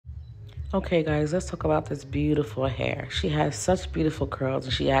Okay, guys, let's talk about this beautiful hair. She has such beautiful curls,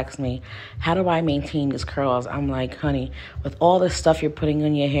 and she asked me, how do I maintain these curls? I'm like, honey, with all this stuff you're putting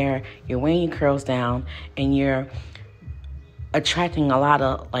in your hair, you're weighing your curls down, and you're attracting a lot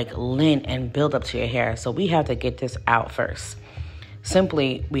of like lint and buildup to your hair. So we have to get this out first.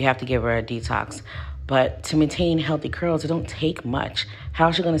 Simply, we have to give her a detox. But to maintain healthy curls, it don't take much. How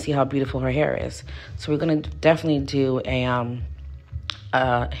is she going to see how beautiful her hair is? So we're going to definitely do a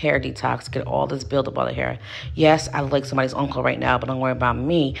hair detox, get all this buildup out of hair. Yes, I look like somebody's uncle right now, but don't worry about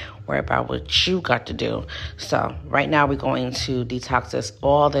me. Worry about what you got to do. So right now we're going to detox this.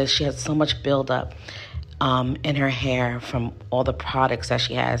 All this, she has so much buildup in her hair from all the products that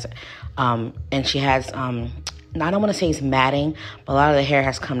she has. And she has, I don't want to say it's matting, but a lot of the hair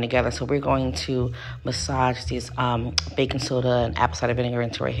has come together. So we're going to massage these baking soda and apple cider vinegar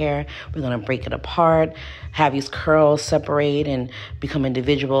into her hair. We're going to break it apart, have these curls separate and become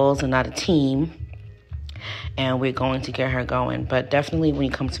individuals and not a team. And we're going to get her going. But definitely when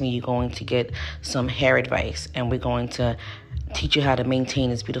you come to me, you're going to get some hair advice. And we're going to teach you how to maintain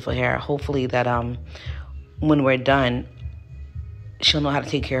this beautiful hair. Hopefully that when we're done, she'll know how to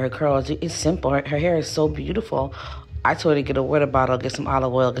take care of her curls. It's simple. Her hair is so beautiful. I told her to get a water bottle, get some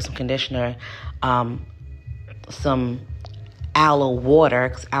olive oil, get some conditioner, some aloe water,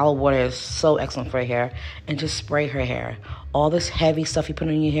 because aloe water is so excellent for her hair, and just spray her hair. All this heavy stuff you put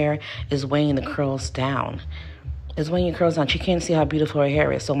in your hair is weighing the curls down. It's weighing your curls down. She can't see how beautiful her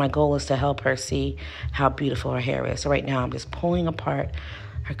hair is. So my goal is to help her see how beautiful her hair is. So right now I'm just pulling apart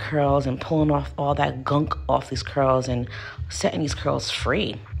her curls and pulling off all that gunk off these curls and setting these curls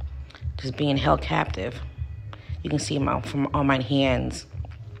free, just being held captive. You can see from on my hands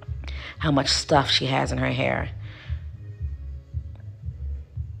how much stuff she has in her hair.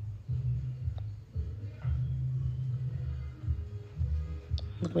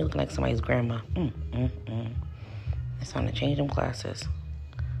 Look at me looking like somebody's grandma. It's time to change them glasses.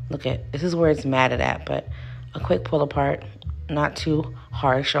 Look at, this is where it's matted at, but a quick pull apart, not too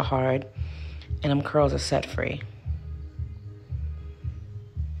harsh or hard, and them curls are set free.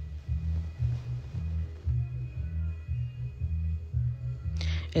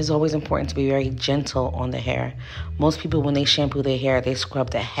 It's always important to be very gentle on the hair. Most people, when they shampoo their hair, they scrub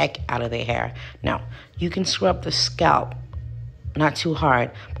the heck out of their hair. Now, you can scrub the scalp, not too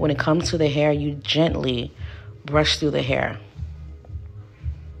hard, but when it comes to the hair, you gently brush through the hair.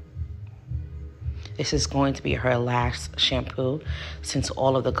 This is going to be her last shampoo. Since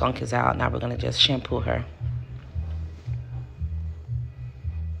all of the gunk is out, now we're going to just shampoo her.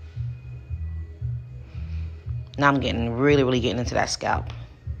 Now I'm getting really getting into that scalp.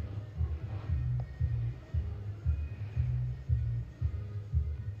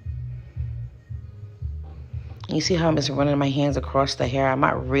 You see how I'm just running my hands across the hair? I'm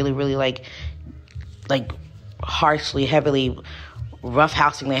not really like harshly, heavily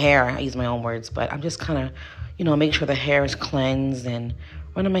roughhousing the hair. I use my own words, but I'm just kind of, making sure the hair is cleansed and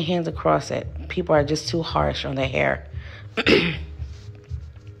running my hands across it. People are just too harsh on their hair. The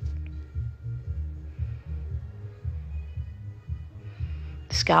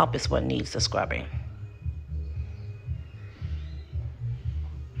scalp is what needs the scrubbing.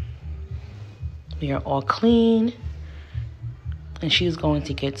 We are all clean, and she's going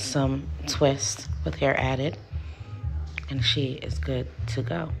to get some twist with hair added, and she is good to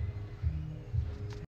go.